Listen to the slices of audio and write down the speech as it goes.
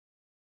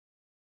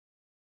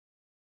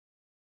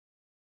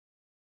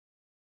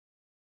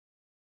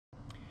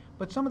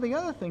But some of the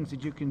other things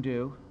that you can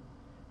do,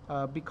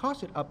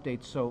 because it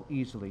updates so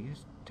easily,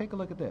 is take a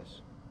look at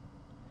this.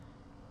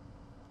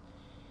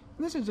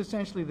 And this is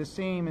essentially the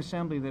same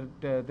assembly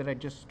that I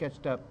just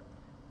sketched up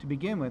to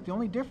begin with. The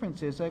only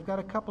difference is I've got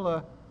a couple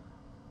of,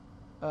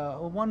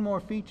 one more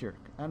feature.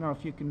 I don't know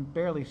if you can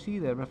barely see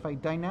that, but if I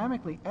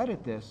dynamically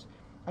edit this,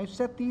 I've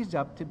set these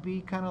up to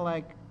be kind of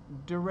like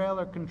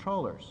derailleur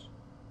controllers.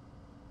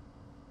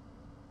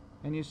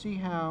 And you see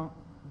how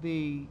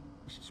the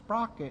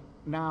sprocket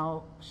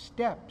now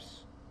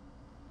steps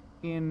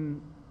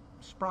in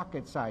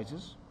sprocket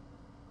sizes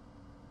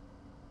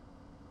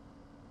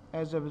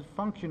as a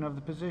function of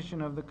the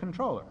position of the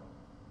controller.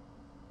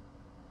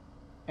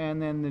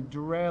 And then the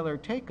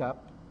derailleur takes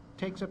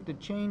up the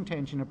chain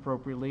tension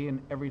appropriately,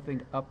 and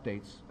everything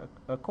updates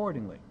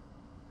accordingly.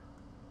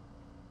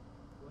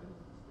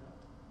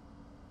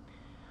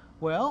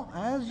 Well,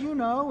 as you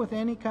know, with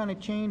any kind of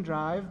chain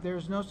drive,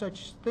 there's no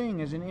such thing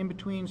as an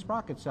in-between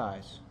sprocket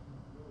size.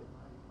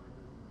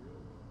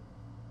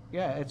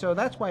 Yeah, and so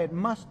that's why it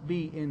must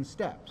be in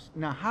steps.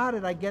 Now, how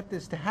did I get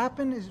this to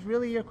happen is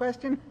really your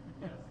question?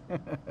 Yes.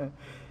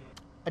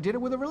 I did it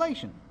with a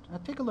relation. Now,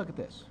 take a look at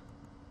this.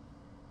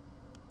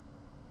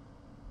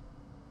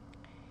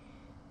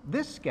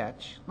 This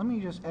sketch, let me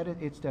just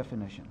edit its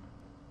definition.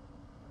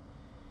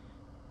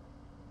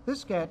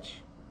 This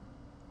sketch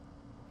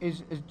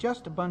is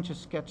just a bunch of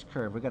sketch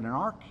curve. We've got an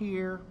arc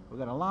here, we've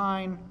got a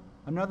line,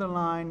 another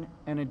line,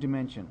 and a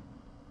dimension.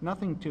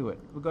 Nothing to it.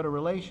 We go to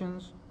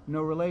relations,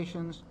 no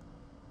relations.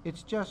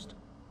 It's just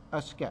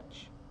a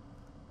sketch.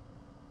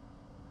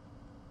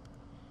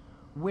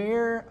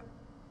 Where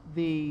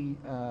the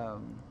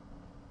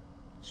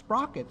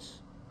sprockets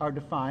are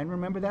defined,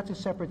 remember that's a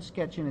separate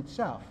sketch in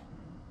itself.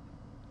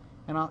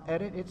 And I'll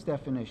edit its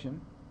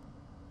definition.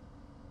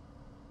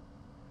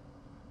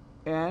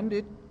 And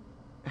it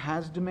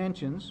has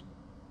dimensions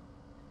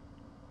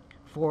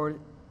for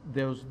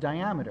those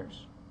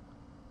diameters.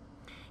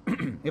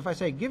 If I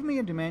say, give me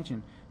a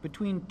dimension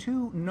between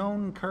two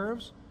known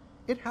curves,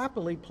 it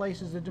happily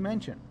places a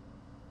dimension.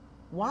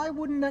 Why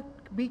wouldn't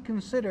that be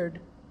considered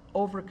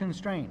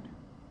over-constrained?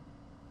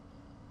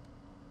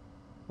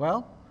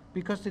 Well,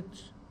 because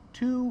it's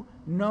two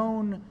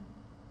known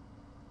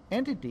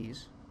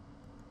entities.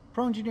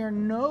 ProEngineer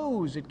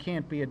knows it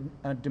can't be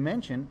a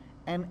dimension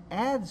and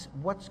adds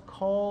what's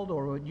called,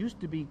 or what used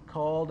to be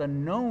called, a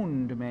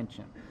known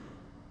dimension,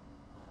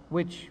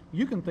 which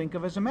you can think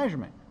of as a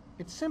measurement.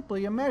 It's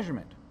simply a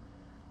measurement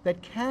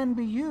that can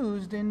be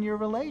used in your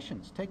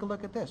relations. Take a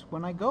look at this.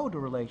 When I go to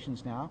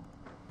relations now,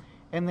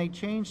 and they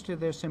change to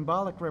their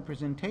symbolic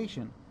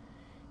representation,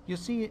 you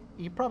see,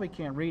 you probably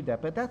can't read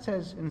that, but that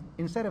says,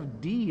 instead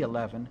of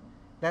D11,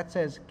 that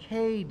says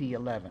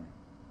KD11.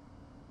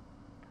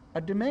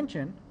 A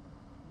dimension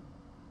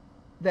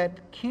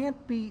that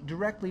can't be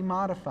directly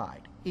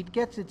modified. It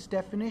gets its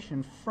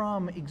definition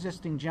from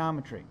existing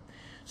geometry.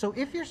 So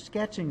if you're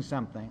sketching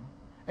something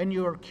and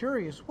you're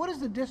curious, what is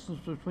the distance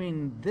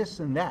between this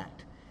and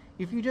that?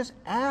 If you just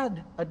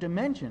add a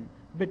dimension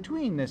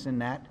between this and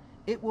that,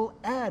 it will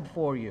add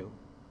for you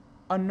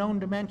a known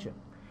dimension.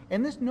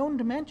 And this known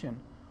dimension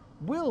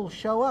will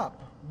show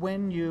up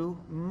when you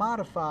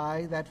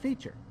modify that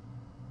feature.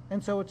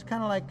 And so it's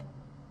kind of like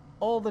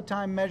all the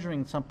time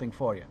measuring something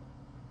for you.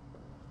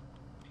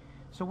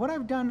 So what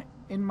I've done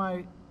in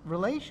my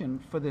relation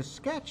for this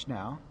sketch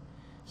now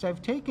is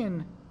I've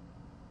taken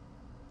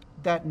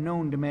that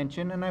known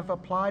dimension and I've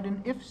applied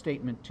an if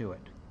statement to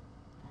it.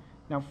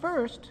 Now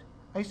first,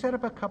 I set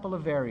up a couple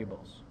of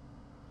variables.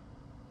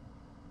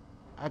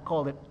 I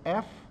called it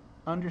f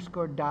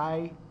underscore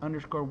die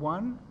underscore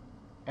 1,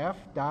 f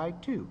die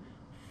 2,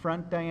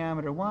 front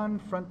diameter 1,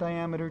 front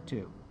diameter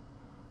 2,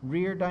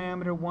 rear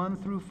diameter 1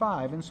 through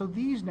 5. And so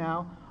these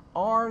now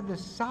are the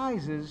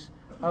sizes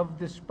of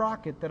the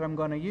sprocket that I'm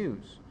going to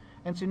use.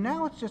 And so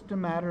now it's just a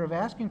matter of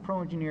asking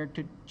ProEngineer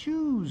to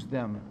choose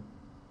them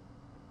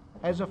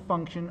as a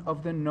function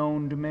of the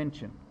known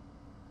dimension.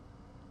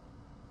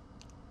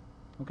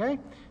 Okay?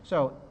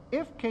 So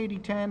if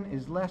KD10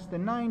 is less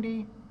than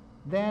 90,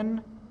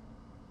 then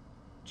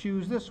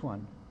choose this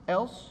one.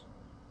 Else,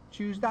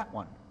 choose that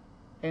one.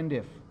 End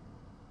if.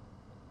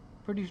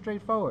 Pretty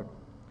straightforward.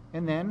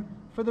 And then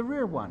for the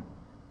rear one,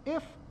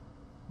 if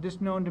this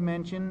known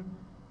dimension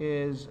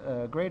is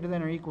greater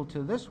than or equal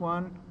to this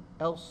one,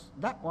 else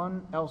that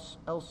one, else,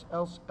 else,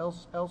 else,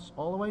 else, else,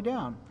 all the way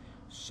down.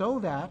 So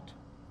that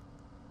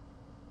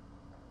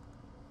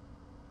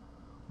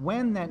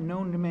when that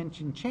known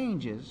dimension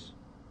changes,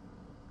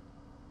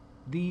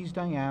 these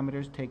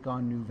diameters take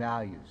on new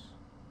values.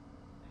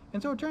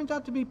 And so it turns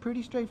out to be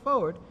pretty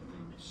straightforward,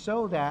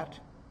 so that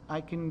I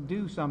can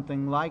do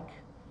something like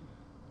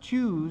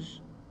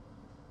choose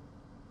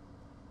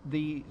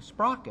the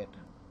sprocket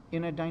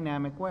in a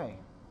dynamic way.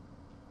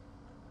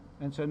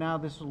 And so now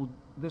this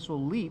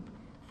will leap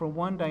from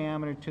one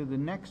diameter to the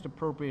next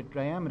appropriate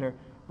diameter,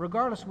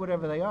 regardless of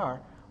whatever they are,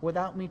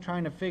 without me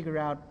trying to figure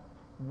out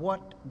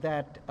what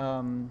that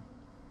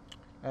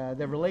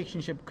the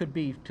relationship could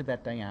be to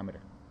that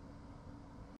diameter.